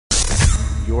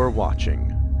You're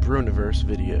watching Bruniverse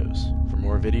Videos. For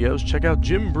more videos, check out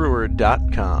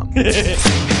JimBreuer.com.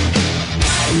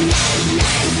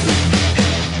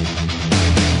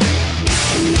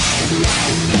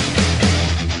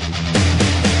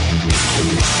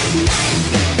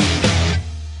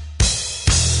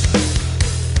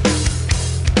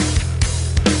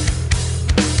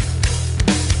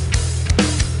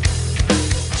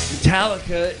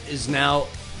 Metallica is now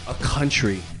a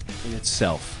country in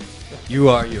itself. You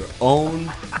are your own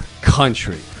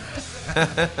country.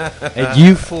 And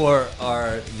you four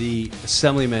are the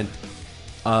assemblymen.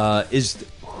 How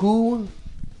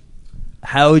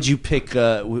would you pick?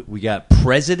 We got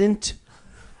president,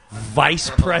 vice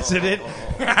president.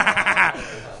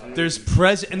 There's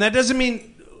president, and that doesn't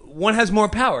mean one has more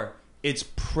power. It's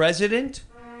president,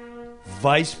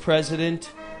 vice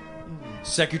president,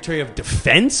 secretary of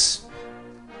defense,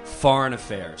 foreign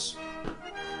affairs.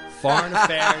 Foreign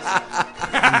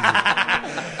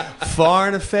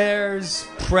affairs,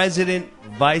 president,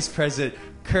 vice president.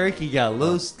 Kirk, you got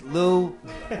low.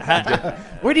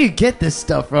 Where do you get this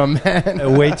stuff from,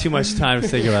 man? Way too much time to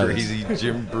think about it. Crazy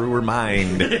Jim Breuer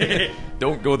mind.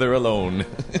 Don't go there alone.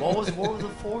 What was it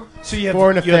for? So you have,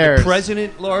 Foreign you have affairs. the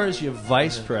president, Lars, you have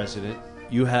vice president,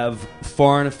 you have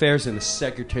foreign affairs, and the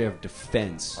secretary of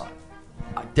defense.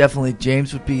 Definitely,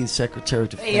 James would be the Secretary of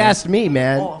Defense. He asked me,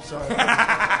 man. Oh, I'm sorry.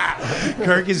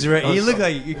 Kirk is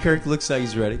ready. Kirk looks like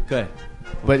he's ready. Go ahead.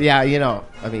 But yeah,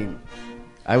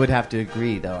 I would have to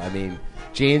agree, though. I mean,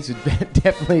 James would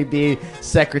definitely be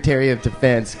Secretary of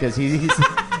Defense because he's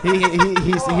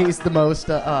the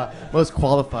most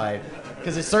qualified.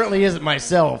 Because it certainly isn't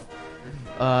myself.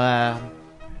 I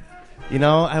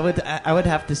would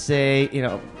have to say,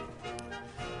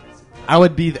 I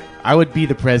would be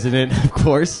the president, of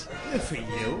course. Good for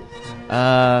you.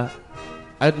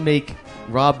 I'd make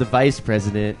Rob the vice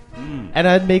president, and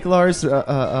I'd make Lars Foreign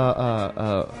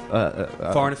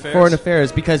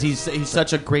affairs? because he's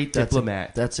such a great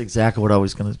diplomat. That's exactly what I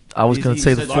was gonna. I was gonna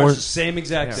say the Lars, fourth. same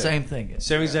exact thing. Same thing.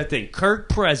 Same exact thing. Kirk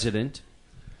president,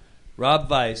 Rob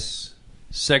vice,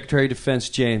 secretary of defense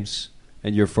James,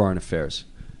 and your foreign affairs.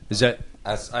 Is that?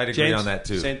 I'd agree James, on that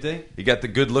too. Same thing. You got the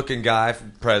good-looking guy for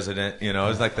president.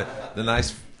 It's like the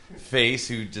nice face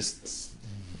who just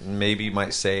maybe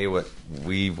might say what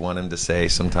we want him to say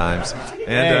sometimes.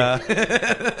 And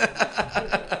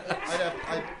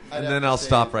and then I'll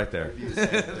stop right there.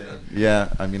 Yeah,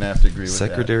 I have to agree with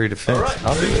Secretary of Defense. Right.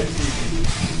 I'll do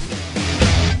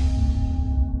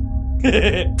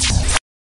it.